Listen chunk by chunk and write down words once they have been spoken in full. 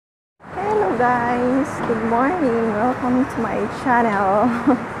guys! Good morning! Welcome to my channel.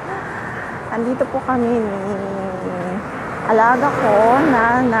 Andito po kami ni alaga ko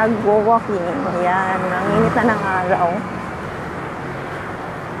na nag-walking. Ayan, ang init na ng araw.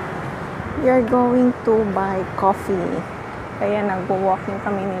 We are going to buy coffee. Kaya nag-walking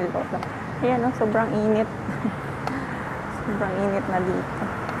kami ni Lolo. Ayan, sobrang init. Sobrang init na dito.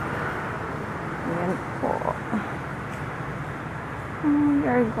 Ayan po. We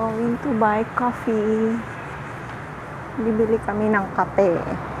are going to buy coffee. Bibili kami ng kape.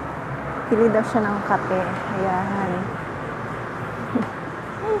 Bili daw siya ng kape. Ayan.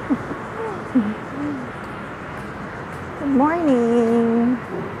 Good morning.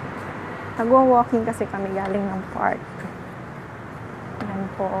 Nagwa-walking kasi kami galing ng park. Ayan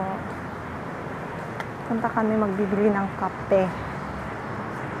po. Punta kami magbibili ng kape.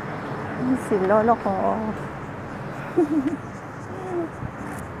 Si Lolo ko.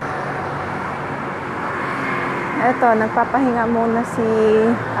 Eto, nagpapahinga muna si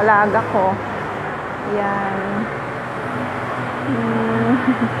alaga ko. Yan.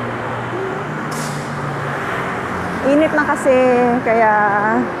 Init na kasi, kaya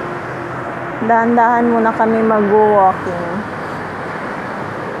dahan-dahan muna kami mag-walking.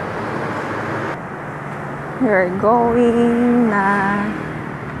 We're going na.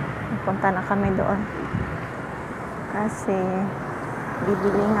 Punta na kami doon. Kasi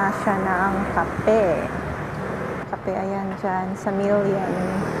bibili nga siya ng kape. Kape, ayan dyan, sa Million.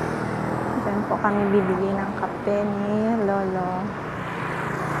 Dyan po kami bibili ng kape ni Lolo.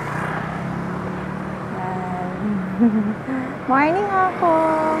 Ayan. Morning ako!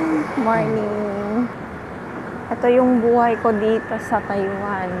 Morning! Ito yung buhay ko dito sa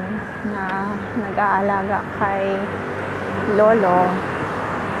Taiwan na nag-aalaga kay Lolo.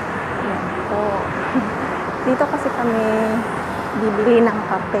 Ayan po. Dito kasi kami bibili ng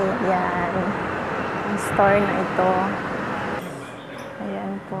kape. Ayan. Store na ito.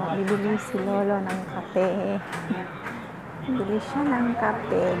 Ayan po, bibili si Lolo ng kape. Bibili siya ng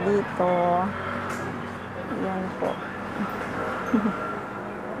kape dito. Ayan po.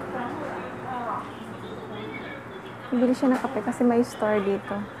 Bibili siya ng kape kasi may store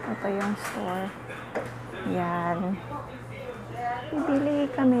dito. Ito yung store. Ayan. Bibili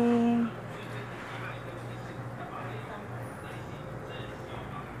kami.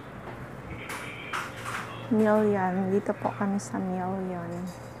 Million. Dito po kami sa Million.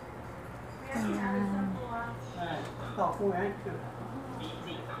 Ayan.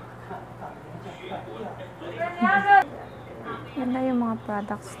 Ganda yung mga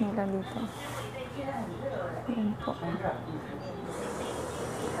products nila dito. Ayan po.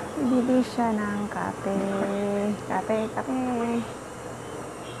 Bibili siya ng kape. Kape, kape.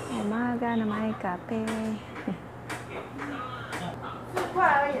 Umaga na may kape.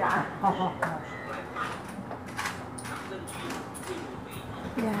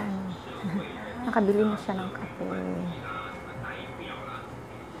 Yan. Nakabili na siya ng kape.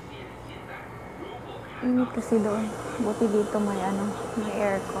 Init kasi doon. Buti dito may may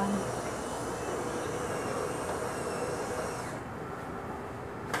aircon.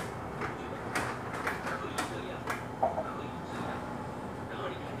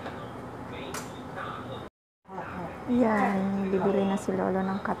 Yan, bibili na si Lolo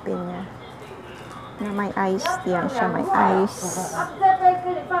ng kape niya. Na may ice. Yan siya, may ice.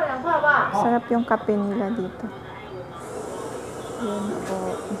 Sarap yung kape nila dito. Yan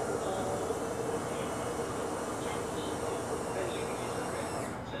po.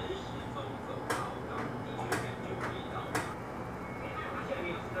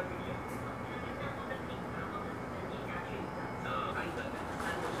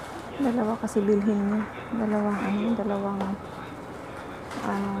 Dalawa kasi bilhin niya. Dalawang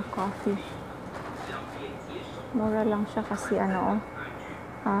coffee. Mura lang siya kasi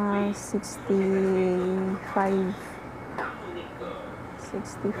 65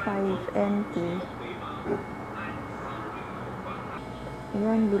 NT.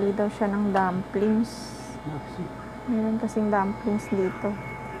 Ayan, bili daw siya ng dumplings. Meron kasing dumplings dito.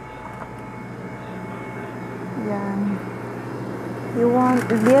 Ayan. You want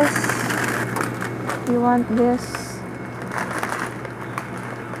this? You want this?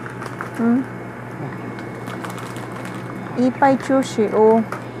 Ipay chushi,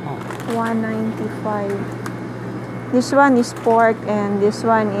 195. This one is pork and this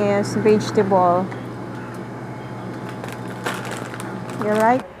one is vegetable. You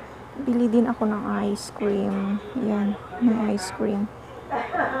like? Bili din ako ng ice cream. Yan, ng ice cream.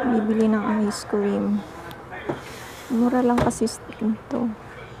 Bibili ng ice cream. Mura lang kasi ito.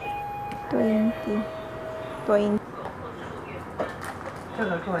 20.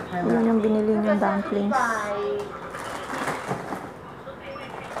 Ayan yung binili niyang dumplings.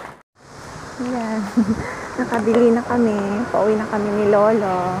 Ayan. Nakabili na kami. Pauwi na kami ni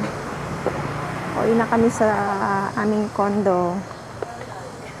Lolo. Pauwi na kami sa aming condo.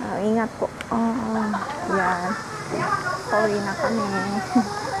 Ingat po. Yan. Pauwi na kami.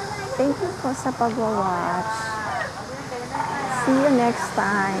 Thank you po sa pag-watch. See you next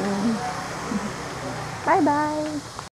time. Bye-bye.